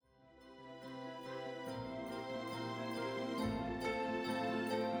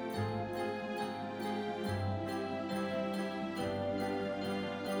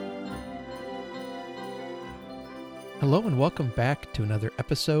Hello and welcome back to another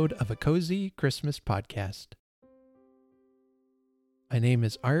episode of a Cozy Christmas podcast. My name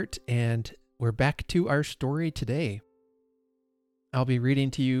is Art and we're back to our story today. I'll be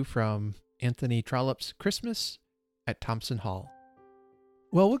reading to you from Anthony Trollope's Christmas at Thompson Hall.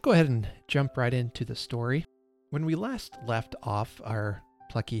 Well, we'll go ahead and jump right into the story. When we last left off our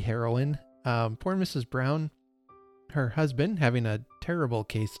plucky heroine, poor Mrs. Brown, her husband, having a terrible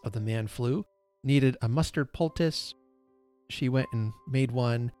case of the man flu, needed a mustard poultice. She went and made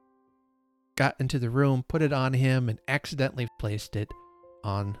one, got into the room, put it on him, and accidentally placed it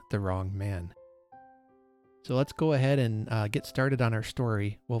on the wrong man. So let's go ahead and get started on our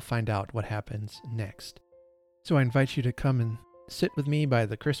story. We'll find out what happens next. So I invite you to come and sit with me by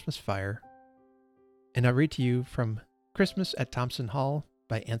the Christmas fire, and I'll read to you from Christmas at Thompson Hall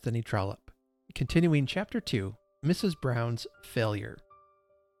by Anthony Trollope. Continuing Chapter 2, Mrs. Brown's Failure.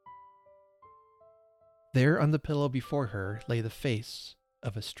 There on the pillow before her lay the face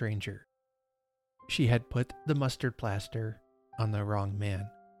of a stranger. She had put the mustard plaster on the wrong man.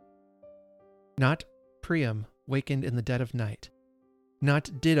 Not Priam wakened in the dead of night.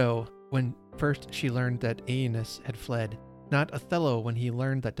 Not Dido when first she learned that Aeneas had fled. Not Othello when he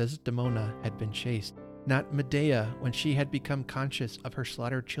learned that Desdemona had been chased. Not Medea when she had become conscious of her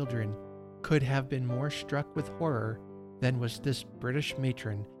slaughtered children could have been more struck with horror than was this British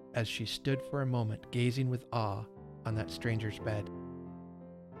matron as she stood for a moment gazing with awe on that stranger's bed.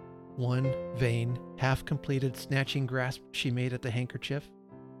 One vain, half-completed snatching grasp she made at the handkerchief,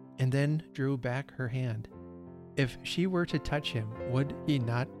 and then drew back her hand. If she were to touch him, would he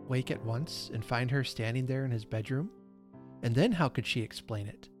not wake at once and find her standing there in his bedroom? And then how could she explain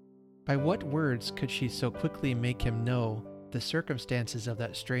it? By what words could she so quickly make him know the circumstances of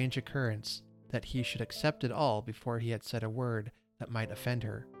that strange occurrence that he should accept it all before he had said a word that might offend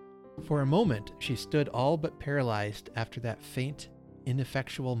her? For a moment she stood all but paralyzed after that faint,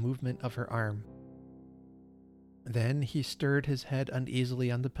 ineffectual movement of her arm. Then he stirred his head uneasily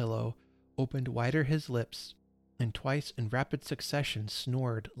on the pillow, opened wider his lips, and twice in rapid succession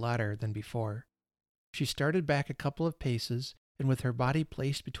snored louder than before. She started back a couple of paces, and with her body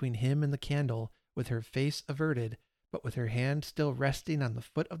placed between him and the candle, with her face averted, but with her hand still resting on the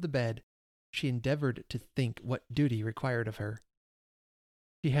foot of the bed, she endeavored to think what duty required of her.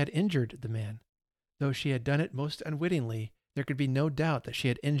 She had injured the man. Though she had done it most unwittingly, there could be no doubt that she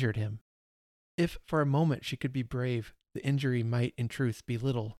had injured him. If for a moment she could be brave, the injury might in truth be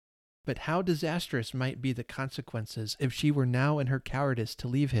little. But how disastrous might be the consequences if she were now in her cowardice to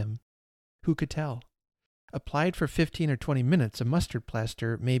leave him? Who could tell? Applied for 15 or 20 minutes, a mustard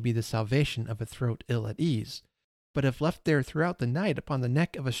plaster may be the salvation of a throat ill at ease. But if left there throughout the night upon the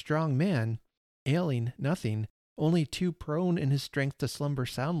neck of a strong man, ailing nothing, only too prone in his strength to slumber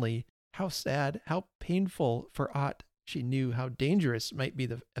soundly, how sad, how painful, for aught she knew how dangerous might be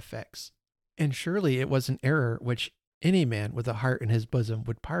the effects. And surely it was an error which any man with a heart in his bosom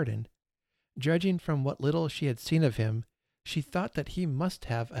would pardon. Judging from what little she had seen of him, she thought that he must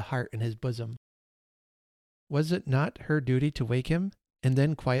have a heart in his bosom. Was it not her duty to wake him, and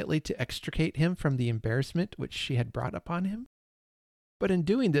then quietly to extricate him from the embarrassment which she had brought upon him? But in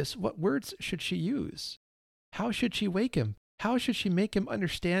doing this, what words should she use? How should she wake him? How should she make him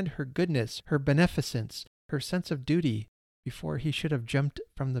understand her goodness, her beneficence, her sense of duty, before he should have jumped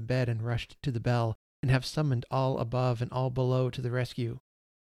from the bed and rushed to the bell, and have summoned all above and all below to the rescue?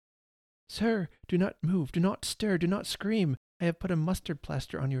 "Sir, do not move, do not stir, do not scream. I have put a mustard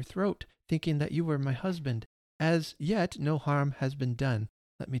plaster on your throat, thinking that you were my husband. As yet no harm has been done.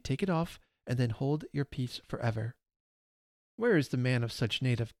 Let me take it off, and then hold your peace forever." Where is the man of such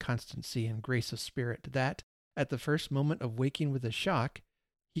native constancy and grace of spirit that, at the first moment of waking with a shock,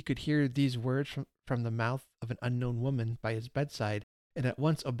 he could hear these words from the mouth of an unknown woman by his bedside, and at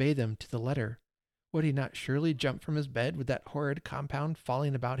once obey them to the letter? Would he not surely jump from his bed with that horrid compound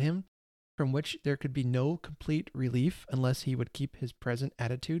falling about him, from which there could be no complete relief unless he would keep his present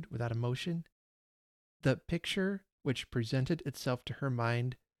attitude without emotion? The picture which presented itself to her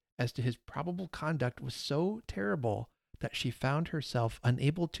mind as to his probable conduct was so terrible that she found herself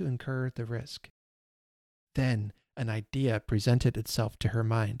unable to incur the risk. Then an idea presented itself to her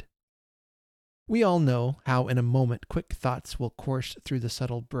mind. We all know how in a moment quick thoughts will course through the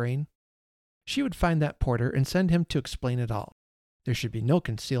subtle brain. She would find that porter and send him to explain it all. There should be no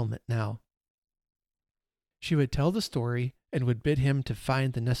concealment now. She would tell the story and would bid him to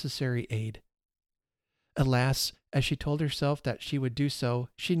find the necessary aid. Alas, as she told herself that she would do so,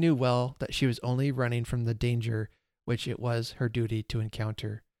 she knew well that she was only running from the danger which it was her duty to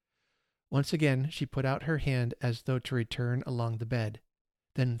encounter. Once again she put out her hand as though to return along the bed.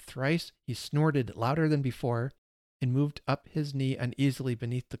 Then thrice he snorted louder than before, and moved up his knee uneasily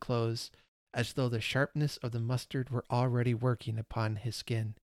beneath the clothes, as though the sharpness of the mustard were already working upon his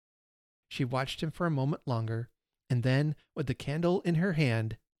skin. She watched him for a moment longer, and then, with the candle in her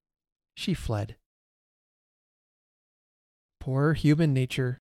hand, she fled. Poor human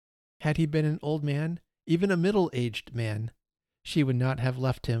nature! Had he been an old man, even a middle-aged man, she would not have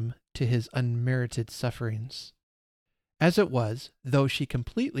left him to his unmerited sufferings. As it was, though she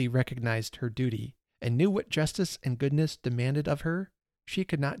completely recognized her duty and knew what justice and goodness demanded of her, she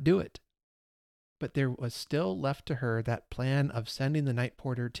could not do it. But there was still left to her that plan of sending the night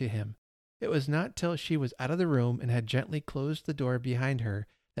porter to him. It was not till she was out of the room and had gently closed the door behind her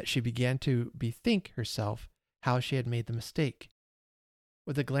that she began to bethink herself how she had made the mistake.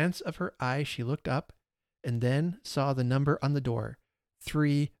 With a glance of her eye she looked up, and then saw the number on the door,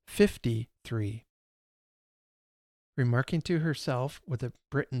 353. Remarking to herself, with a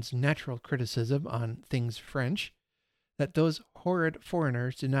Briton's natural criticism on things French, that those horrid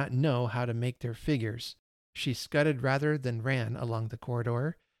foreigners do not know how to make their figures, she scudded rather than ran along the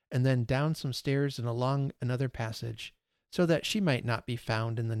corridor, and then down some stairs and along another passage, so that she might not be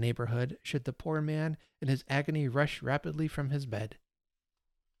found in the neighborhood should the poor man in his agony rush rapidly from his bed.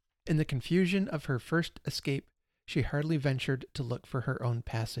 In the confusion of her first escape, she hardly ventured to look for her own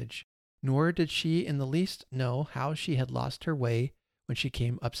passage, nor did she in the least know how she had lost her way when she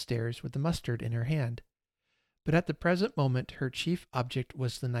came upstairs with the mustard in her hand. But at the present moment her chief object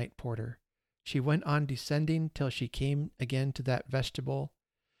was the night porter. She went on descending till she came again to that vestibule,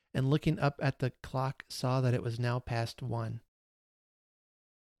 and looking up at the clock saw that it was now past 1.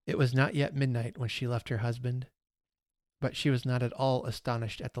 It was not yet midnight when she left her husband, but she was not at all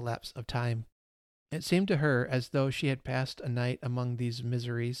astonished at the lapse of time. It seemed to her as though she had passed a night among these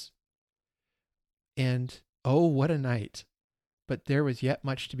miseries. And, oh, what a night! But there was yet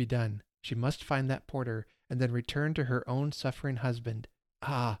much to be done. She must find that porter, and then return to her own suffering husband.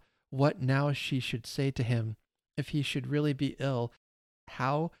 Ah, what now she should say to him? If he should really be ill,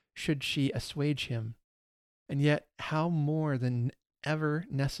 how should she assuage him? And yet, how more than ever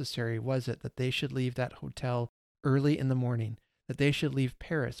necessary was it that they should leave that hotel early in the morning, that they should leave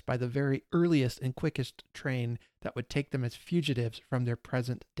Paris by the very earliest and quickest train that would take them as fugitives from their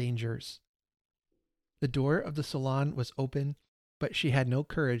present dangers. The door of the salon was open, but she had no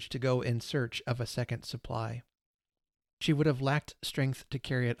courage to go in search of a second supply. She would have lacked strength to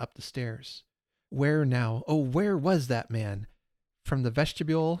carry it up the stairs. Where now? Oh, where was that man? From the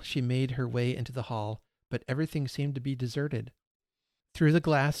vestibule she made her way into the hall, but everything seemed to be deserted. Through the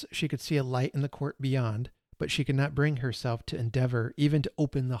glass she could see a light in the court beyond, but she could not bring herself to endeavor even to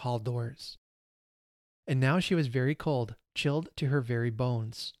open the hall doors. And now she was very cold, chilled to her very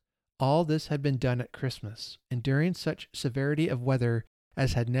bones. All this had been done at Christmas, and during such severity of weather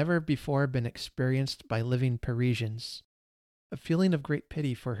as had never before been experienced by living Parisians. A feeling of great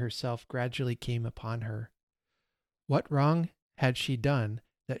pity for herself gradually came upon her. What wrong had she done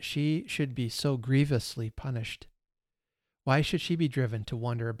that she should be so grievously punished? Why should she be driven to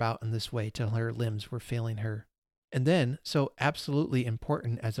wander about in this way till her limbs were failing her? And then, so absolutely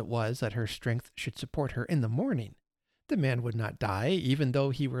important as it was that her strength should support her in the morning, the man would not die, even though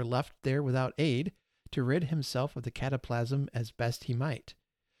he were left there without aid, to rid himself of the cataplasm as best he might.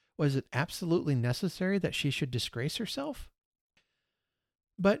 Was it absolutely necessary that she should disgrace herself?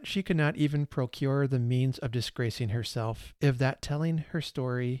 But she could not even procure the means of disgracing herself, if that telling her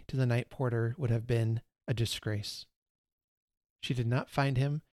story to the night porter would have been a disgrace. She did not find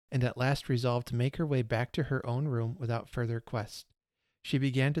him, and at last resolved to make her way back to her own room without further quest. She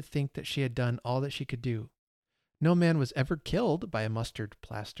began to think that she had done all that she could do. No man was ever killed by a mustard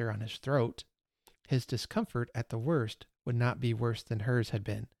plaster on his throat. His discomfort, at the worst, would not be worse than hers had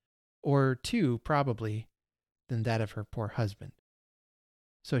been, or two, probably, than that of her poor husband.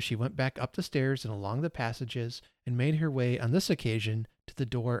 So she went back up the stairs and along the passages, and made her way on this occasion to the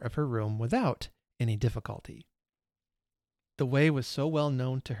door of her room without any difficulty. The way was so well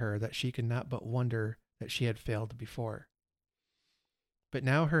known to her that she could not but wonder that she had failed before. But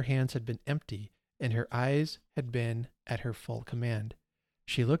now her hands had been empty, and her eyes had been at her full command.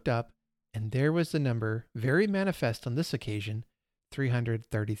 She looked up, and there was the number, very manifest on this occasion,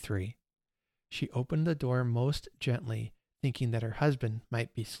 333. She opened the door most gently, thinking that her husband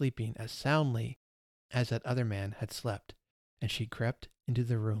might be sleeping as soundly as that other man had slept, and she crept into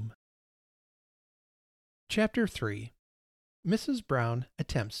the room. Chapter 3. Mrs. Brown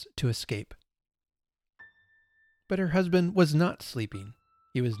attempts to escape. But her husband was not sleeping.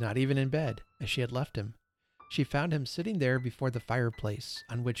 He was not even in bed, as she had left him. She found him sitting there before the fireplace,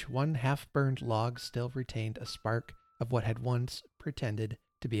 on which one half-burned log still retained a spark of what had once pretended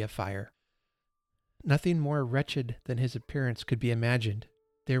to be a fire. Nothing more wretched than his appearance could be imagined.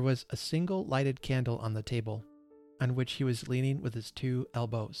 There was a single lighted candle on the table, on which he was leaning with his 2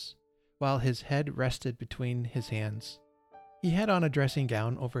 elbows, while his head rested between his hands. He had on a dressing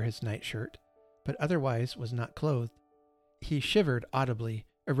gown over his nightshirt, but otherwise was not clothed. He shivered audibly,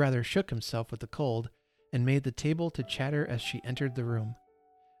 or rather shook himself with the cold, and made the table to chatter as she entered the room.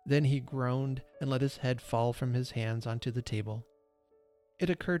 Then he groaned and let his head fall from his hands onto the table. It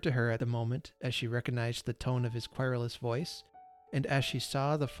occurred to her at the moment, as she recognized the tone of his querulous voice, and as she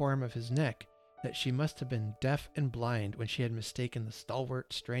saw the form of his neck, that she must have been deaf and blind when she had mistaken the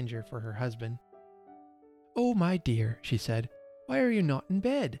stalwart stranger for her husband. "Oh, my dear," she said, "why are you not in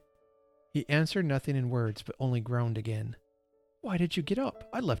bed?" He answered nothing in words, but only groaned again. "Why did you get up?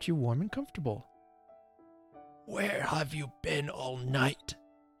 I left you warm and comfortable." "Where have you been all night?"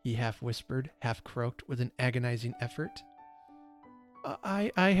 he half whispered, half croaked, with an agonizing effort.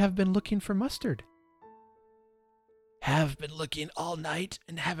 I have been looking for mustard." "Have been looking all night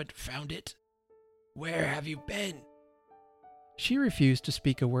and haven't found it? Where have you been?" She refused to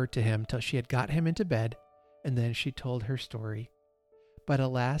speak a word to him till she had got him into bed, and then she told her story. But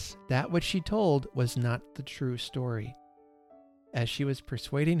alas, that which she told was not the true story. As she was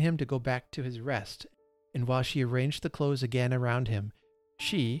persuading him to go back to his rest, and while she arranged the clothes again around him,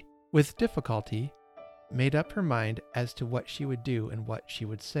 she, with difficulty, made up her mind as to what she would do and what she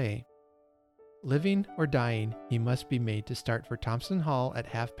would say. Living or dying, he must be made to start for Thompson Hall at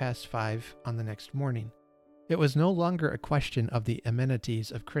 5:30 on the next morning. It was no longer a question of the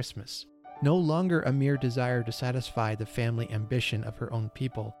amenities of Christmas, no longer a mere desire to satisfy the family ambition of her own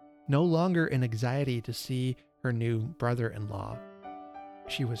people, no longer an anxiety to see her new brother-in-law.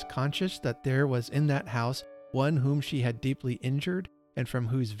 She was conscious that there was in that house one whom she had deeply injured, and from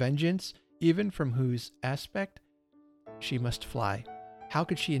whose vengeance, even from whose aspect, she must fly. How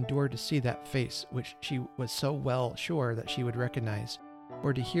could she endure to see that face which she was so well sure that she would recognize,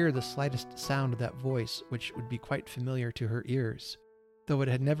 or to hear the slightest sound of that voice which would be quite familiar to her ears, though it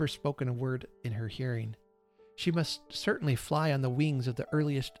had never spoken a word in her hearing? She must certainly fly on the wings of the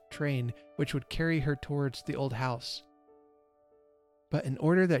earliest train which would carry her towards the old house. But in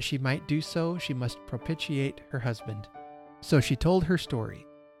order that she might do so, she must propitiate her husband. So she told her story.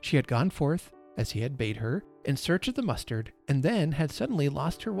 She had gone forth, as he had bade her, in search of the mustard, and then had suddenly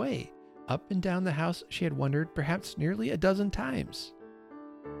lost her way. Up and down the house she had wandered perhaps nearly a dozen times.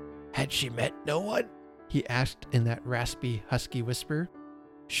 "Had she met no one?" he asked in that raspy, husky whisper.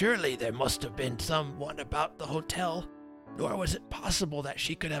 "Surely there must have been some one about the hotel, nor was it possible that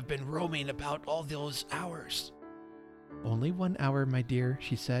she could have been roaming about all those hours." "Only 1 hour, my dear,"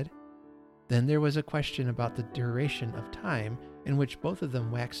 she said. Then there was a question about the duration of time, in which both of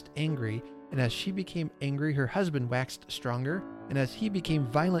them waxed angry, and as she became angry her husband waxed stronger, and as he became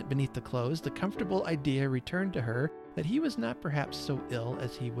violent beneath the clothes, the comfortable idea returned to her that he was not perhaps so ill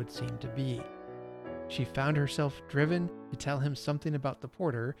as he would seem to be. She found herself driven to tell him something about the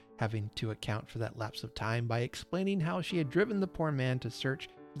porter, having to account for that lapse of time by explaining how she had driven the poor man to search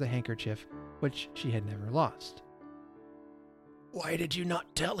for the handkerchief, which she had never lost. "Why did you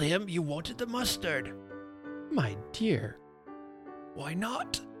not tell him you wanted the mustard?" "My dear." "Why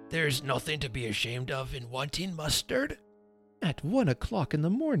not? There's nothing to be ashamed of in wanting mustard." "At 1 o'clock in the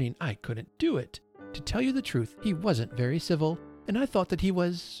morning I couldn't do it. To tell you the truth, he wasn't very civil, and I thought that he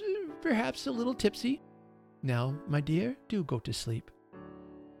was, perhaps a little tipsy. Now, my dear, do go to sleep."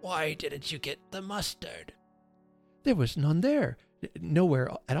 "Why didn't you get the mustard?" "There was none there. Nowhere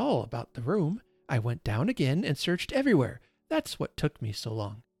at all about the room. I went down again and searched everywhere. That's what took me so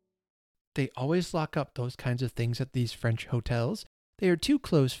long. They always lock up those kinds of things at these French hotels. They are too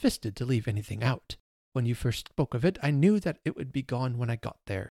close-fisted to leave anything out. When you first spoke of it, I knew that it would be gone when I got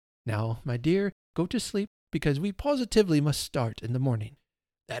there. Now, my dear, go to sleep, because we positively must start in the morning."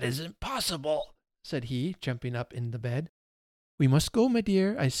 "That is impossible," said he, jumping up in the bed. "We must go, my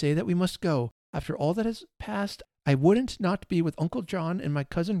dear. I say that we must go. After all that has passed, I wouldn't not be with Uncle John and my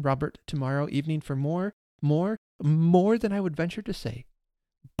cousin Robert tomorrow evening for more than I would venture to say."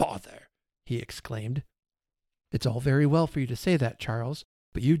 "Bother!" he exclaimed. "It's all very well for you to say that, Charles,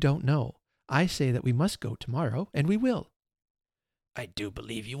 but you don't know. I say that we must go tomorrow, and we will." "I do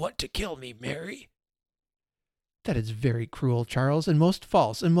believe you want to kill me, Mary." "That is very cruel, Charles, and most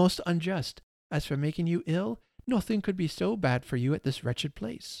false, and most unjust. As for making you ill, nothing could be so bad for you at this wretched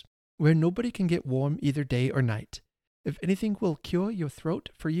place, where nobody can get warm either day or night. If anything will cure your throat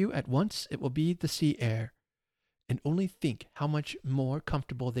for you at once, it will be the sea air. And only think how much more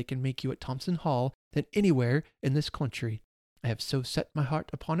comfortable they can make you at Thompson Hall than anywhere in this country. I have so set my heart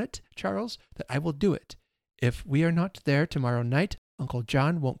upon it, Charles, that I will do it. If we are not there tomorrow night, Uncle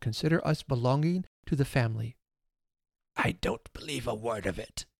John won't consider us belonging to the family. I don't believe a word of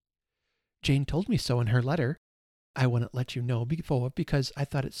it. Jane told me so in her letter. I wouldn't let you know before because I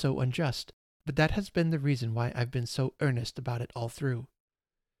thought it so unjust, but that has been the reason why I've been so earnest about it all through.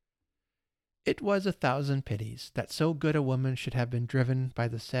 It was 1,000 pities that so good a woman should have been driven by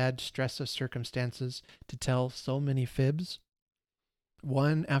the sad stress of circumstances to tell so many fibs.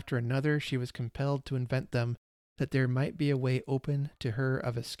 One after another she was compelled to invent them, that there might be a way open to her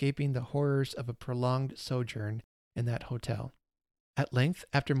of escaping the horrors of a prolonged sojourn in that hotel. At length,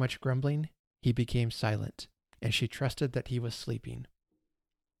 after much grumbling, he became silent, and she trusted that he was sleeping.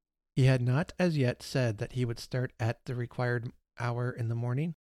 He had not as yet said that he would start at the required hour in the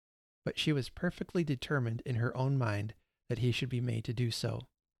morning, but she was perfectly determined in her own mind that he should be made to do so.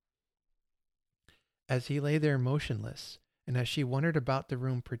 As he lay there motionless, and as she wandered about the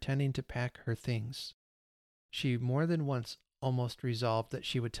room pretending to pack her things, she more than once almost resolved that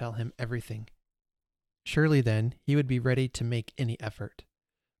she would tell him everything. Surely then he would be ready to make any effort.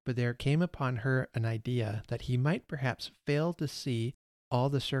 But there came upon her an idea that he might perhaps fail to see all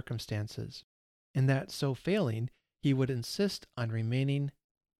the circumstances, and that so failing he would insist on remaining,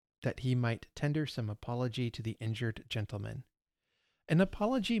 that he might tender some apology to the injured gentleman. An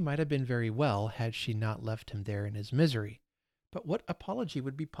apology might have been very well had she not left him there in his misery, but what apology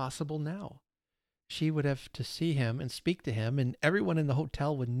would be possible now? She would have to see him and speak to him, and everyone in the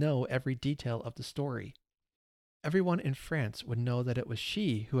hotel would know every detail of the story. Everyone in France would know that it was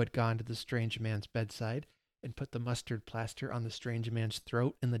she who had gone to the strange man's bedside and put the mustard plaster on the strange man's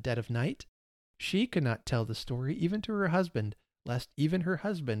throat in the dead of night. She could not tell the story even to her husband, lest even her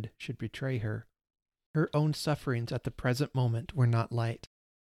husband should betray her. Her own sufferings at the present moment were not light.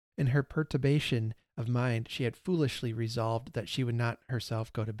 In her perturbation of mind she had foolishly resolved that she would not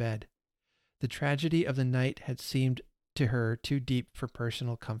herself go to bed. The tragedy of the night had seemed to her too deep for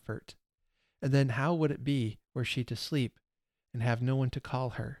personal comfort. And then how would it be were she to sleep and have no one to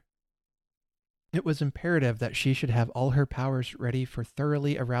call her? It was imperative that she should have all her powers ready for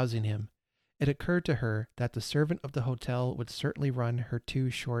thoroughly arousing him. It occurred to her that the servant of the hotel would certainly run her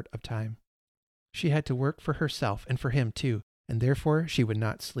too short of time. She had to work for herself and for him too, and therefore she would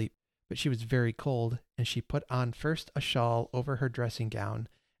not sleep. But she was very cold, and she put on first a shawl over her dressing gown,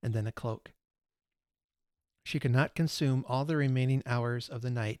 and then a cloak. She could not consume all the remaining hours of the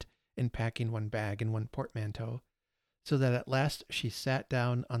night in packing one bag and one portmanteau, so that at last she sat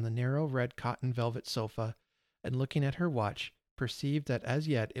down on the narrow red cotton velvet sofa, and looking at her watch, perceived that as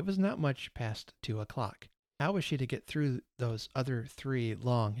yet it was not much past 2 o'clock. How was she to get through those other 3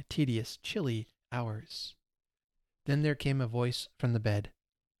 long, tedious, chilly hours? Then there came a voice from the bed.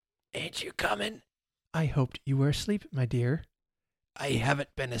 Ain't you coming? I hoped you were asleep, my dear. I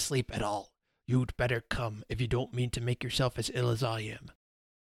haven't been asleep at all. You'd better come if you don't mean to make yourself as ill as I am.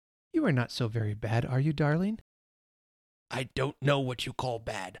 You are not so very bad, are you, darling? I don't know what you call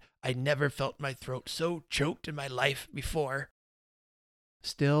bad. I never felt my throat so choked in my life before.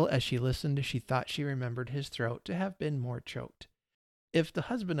 Still, as she listened, she thought she remembered his throat to have been more choked. If the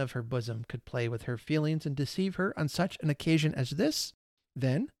husband of her bosom could play with her feelings and deceive her on such an occasion as this,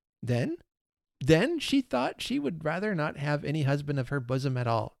 then she thought she would rather not have any husband of her bosom at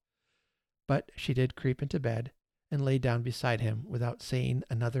all. But she did creep into bed and lay down beside him without saying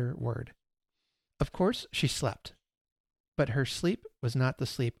another word. Of course she slept, but her sleep was not the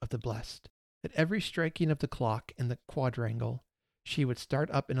sleep of the blessed. At every striking of the clock in the quadrangle, she would start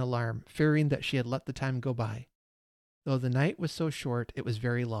up in alarm, fearing that she had let the time go by. Though the night was so short, it was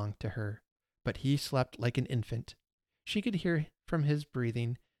very long to her, but he slept like an infant. She could hear from his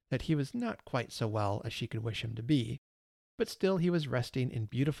breathing that he was not quite so well as she could wish him to be, but still he was resting in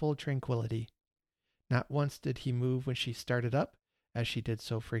beautiful tranquillity. Not once did he move when she started up, as she did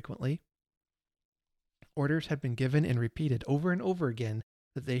so frequently. Orders had been given and repeated over and over again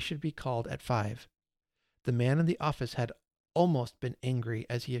that they should be called at 5. The man in the office had almost been angry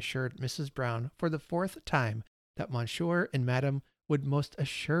as he assured Mrs. Brown for the 4th time that Monsieur and Madame would most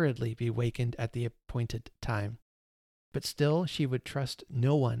assuredly be wakened at the appointed time. But still she would trust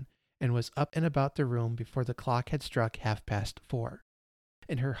no one, and was up and about the room before the clock had struck 4:30.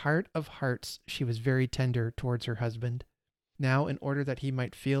 In her heart of hearts she was very tender towards her husband. Now, in order that he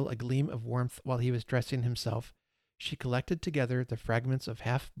might feel a gleam of warmth while he was dressing himself, she collected together the fragments of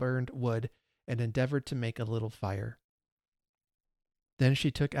half-burned wood and endeavored to make a little fire. Then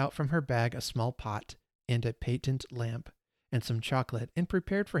she took out from her bag a small pot and a patent lamp and some chocolate, and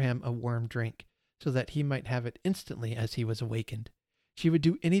prepared for him a warm drink, so that he might have it instantly as he was awakened. She would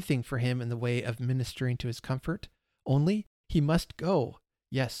do anything for him in the way of ministering to his comfort, only he must go.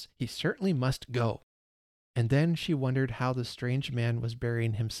 Yes, he certainly must go. And then she wondered how the strange man was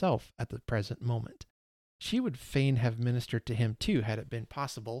burying himself at the present moment. She would fain have ministered to him too, had it been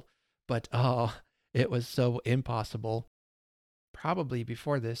possible, but it was so impossible. Probably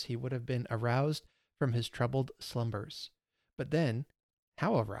before this he would have been aroused from his troubled slumbers. But then,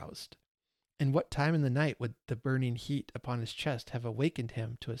 how aroused? And what time in the night would the burning heat upon his chest have awakened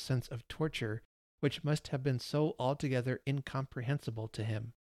him to a sense of torture which must have been so altogether incomprehensible to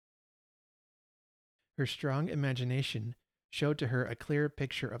him? Her strong imagination showed to her a clear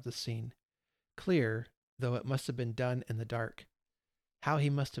picture of the scene, clear, though it must have been done in the dark. How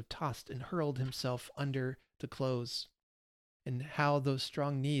he must have tossed and hurled himself under the clothes, and how those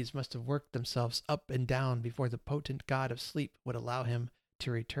strong knees must have worked themselves up and down before the potent god of sleep would allow him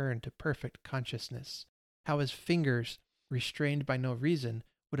to return to perfect consciousness. How his fingers, restrained by no reason,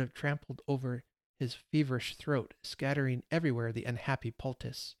 would have trampled over his feverish throat, scattering everywhere the unhappy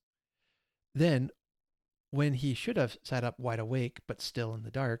poultice. Then, when he should have sat up wide awake, but still in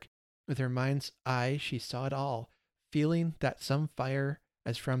the dark, with her mind's eye she saw it all, feeling that some fire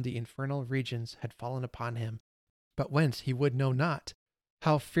as from the infernal regions had fallen upon him, but whence he would know not.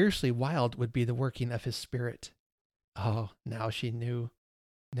 How fiercely wild would be the working of his spirit. Oh, now she knew.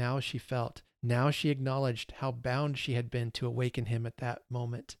 Now she felt. Now she acknowledged how bound she had been to awaken him at that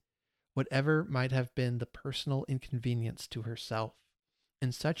moment, whatever might have been the personal inconvenience to herself.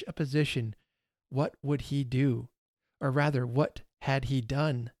 In such a position, what would he do? Or rather, what had he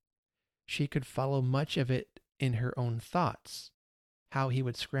done? She could follow much of it in her own thoughts. How he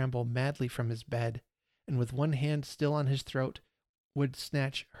would scramble madly from his bed, and with one hand still on his throat, would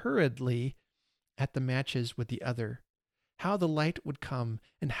snatch hurriedly at the matches with the other. How the light would come,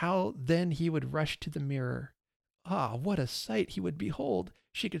 and how then he would rush to the mirror. Ah, what a sight he would behold!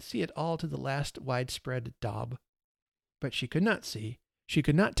 She could see it all to the last widespread daub. But she could not see, she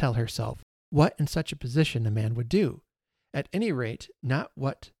could not tell herself what in such a position a man would do. At any rate, not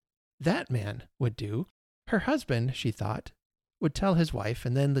what that man would do. Her husband, she thought, would tell his wife,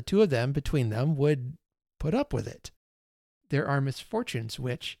 and then the two of them, between them, would put up with it. There are misfortunes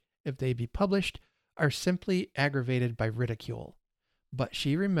which, if they be published, are simply aggravated by ridicule. But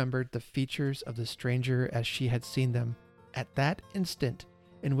she remembered the features of the stranger as she had seen them at that instant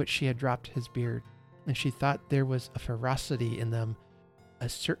in which she had dropped his beard, and she thought there was a ferocity in them, a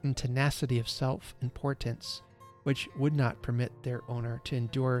certain tenacity of self-importance, which would not permit their owner to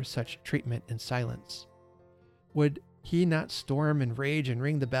endure such treatment in silence. Would he not storm and rage and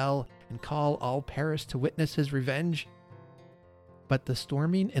ring the bell and call all Paris to witness his revenge? But the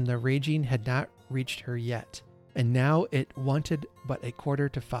storming and the raging had not reached her yet, and now it wanted but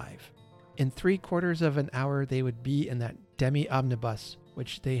 5:15. In 3/4 of an hour they would be in that demi-omnibus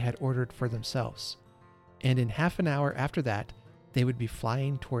which they had ordered for themselves, and in half an hour after that they would be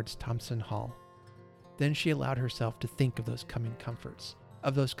flying towards Thompson Hall. Then she allowed herself to think of those coming comforts,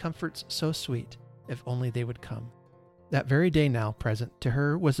 of those comforts so sweet, if only they would come. That very day now present to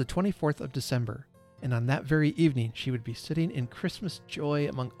her was the 24th of December, and on that very evening she would be sitting in Christmas joy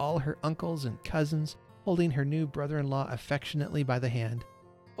among all her uncles and cousins, holding her new brother-in-law affectionately by the hand.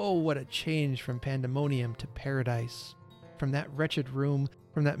 Oh, what a change from pandemonium to paradise! From that wretched room,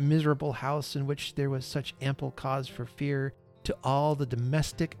 from that miserable house in which there was such ample cause for fear, to all the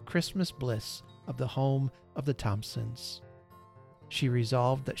domestic Christmas bliss of the home of the Thompsons. She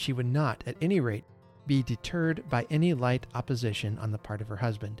resolved that she would not, at any rate, be deterred by any light opposition on the part of her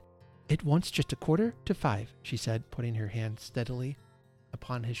husband. "It wants just 4:45, she said, putting her hand steadily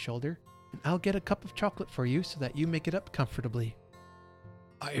upon his shoulder, "and I'll get a cup of chocolate for you so that you may get up comfortably."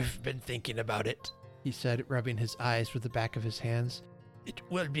 "I've been thinking about it," he said, rubbing his eyes with the back of his hands. "It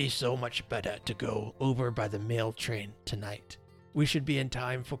will be so much better to go over by the mail train tonight. We should be in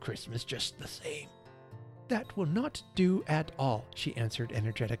time for Christmas just the same." "That will not do at all," she answered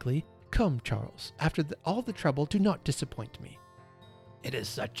energetically. "Come, Charles, after all the trouble, do not disappoint me." "It is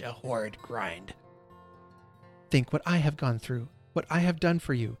such a horrid grind." "Think what I have gone through, what I have done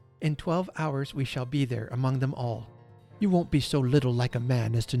for you. In 12 hours we shall be there among them all. You won't be so little like a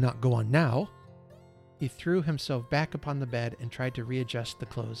man as to not go on now." He threw himself back upon the bed and tried to readjust the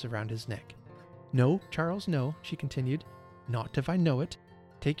clothes around his neck. "No, Charles, no," she continued. "Not if I know it.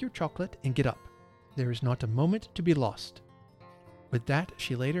 Take your chocolate and get up. There is not a moment to be lost." With that,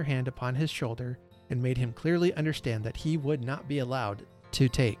 she laid her hand upon his shoulder and made him clearly understand that he would not be allowed to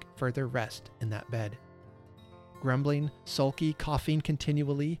take further rest in that bed. Grumbling, sulky, coughing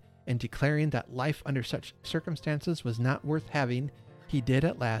continually, and declaring that life under such circumstances was not worth having, he did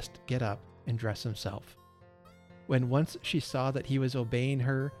at last get up and dress himself. When once she saw that he was obeying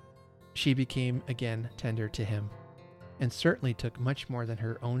her, she became again tender to him, and certainly took much more than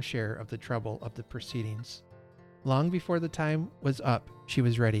her own share of the trouble of the proceedings. Long before the time was up, she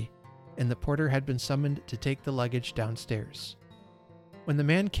was ready, and the porter had been summoned to take the luggage downstairs. When the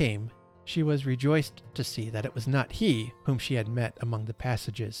man came, she was rejoiced to see that it was not he whom she had met among the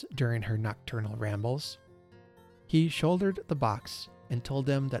passages during her nocturnal rambles. He shouldered the box and told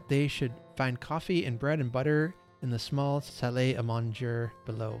them that they should find coffee and bread and butter in the small salle à manger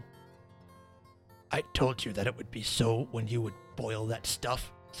below. "I told you that it would be so when you would boil that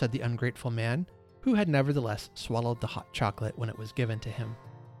stuff," said the ungrateful man, who had nevertheless swallowed the hot chocolate when it was given to him.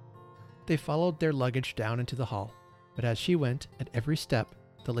 They followed their luggage down into the hall, but as she went, at every step,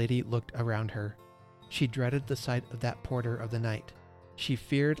 the lady looked around her. She dreaded the sight of that porter of the night. She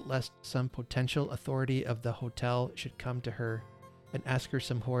feared lest some potential authority of the hotel should come to her and ask her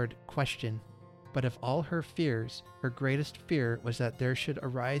some horrid question. But of all her fears, her greatest fear was that there should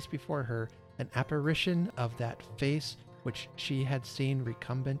arise before her an apparition of that face which she had seen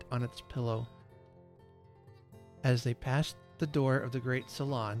recumbent on its pillow. As they passed the door of the great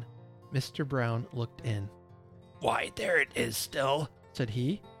salon, Mr. Brown looked in. "Why, there it is still," said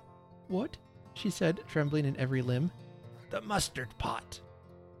he. "What?" she said, trembling in every limb. "The mustard pot."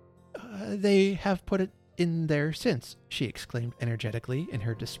 They have put it in there since," she exclaimed energetically in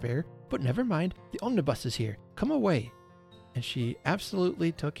her despair. "But never mind, the omnibus is here. Come away." And she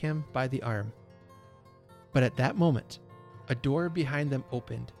absolutely took him by the arm. But at that moment, a door behind them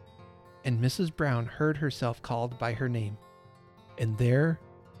opened, and Mrs. Brown heard herself called by her name. And there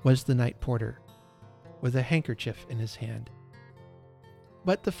was the night porter, with a handkerchief in his hand.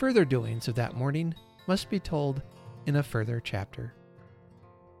 But the further doings of that morning must be told in a further chapter.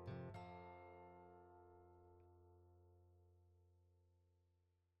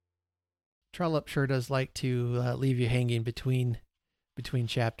 Trollope sure does like to leave you hanging between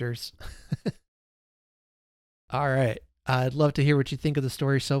chapters. All right. I'd love to hear what you think of the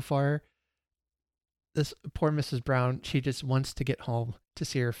story so far. This poor Mrs. Brown, she just wants to get home to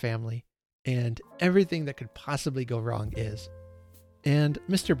see her family, and everything that could possibly go wrong is. And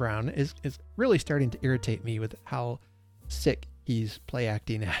Mr. Brown is really starting to irritate me with how sick he's play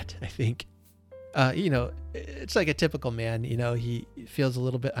acting at, I think. It's like a typical man, he feels a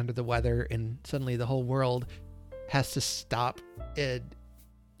little bit under the weather, and suddenly the whole world has to stop and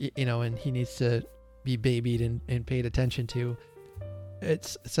he needs to be babied and paid attention to.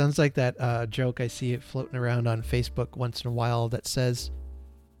 It sounds like that joke I see it floating around on Facebook once in a while that says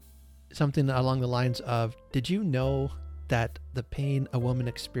something along the lines of, "Did you know that the pain a woman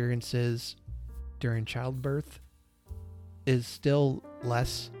experiences during childbirth is still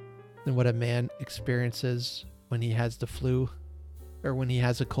less than what a man experiences when he has the flu or when he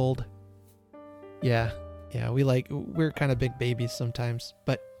has a cold?" Yeah, we're kind of big babies sometimes.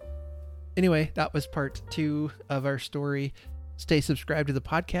 But anyway, that was part 2 of our story. Stay subscribed to the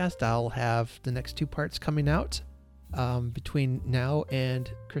podcast. I'll have the next 2 parts coming out between now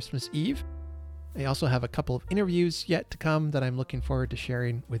and Christmas Eve. I also have a couple of interviews yet to come that I'm looking forward to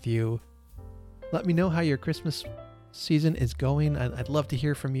sharing with you. Let me know how your Christmas season is going. I'd love to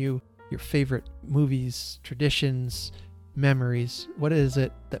hear from you, your favorite movies, traditions, memories. What is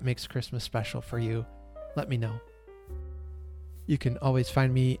it that makes Christmas special for you? Let me know. You can always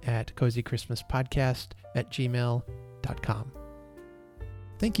find me at cozychristmaspodcast@gmail.com.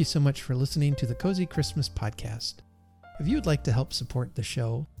 Thank you so much for listening to the Cozy Christmas Podcast. If you would like to help support the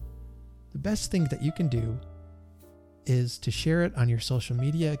show, the best thing that you can do is to share it on your social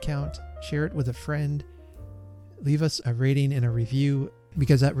media account, share it with a friend, leave us a rating and a review,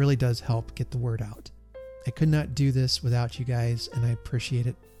 because that really does help get the word out. I could not do this without you guys, and I appreciate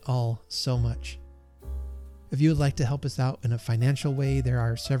it all so much. If you would like to help us out in a financial way, there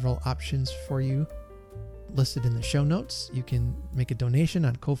are several options for you listed in the show notes. You can make a donation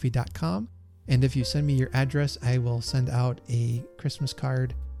on Ko-fi.com, and if you send me your address, I will send out a Christmas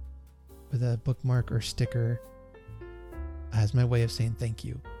card with a bookmark or sticker as my way of saying thank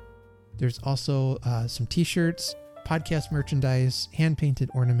you. There's also some t-shirts, podcast merchandise, hand-painted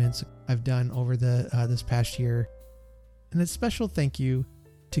ornaments I've done over this past year. And a special thank you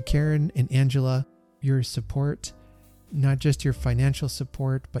to Karen and Angela. Your support, not just your financial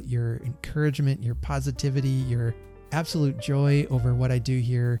support, but your encouragement, your positivity, your absolute joy over what I do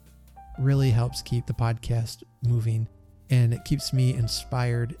here really helps keep the podcast moving, and it keeps me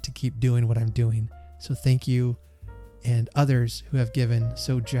inspired to keep doing what I'm doing. So thank you, and others who have given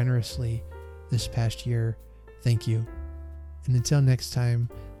so generously this past year, thank you. And until next time,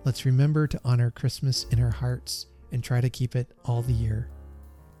 let's remember to honor Christmas in our hearts and try to keep it all the year.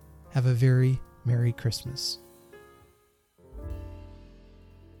 Have a very Merry Christmas.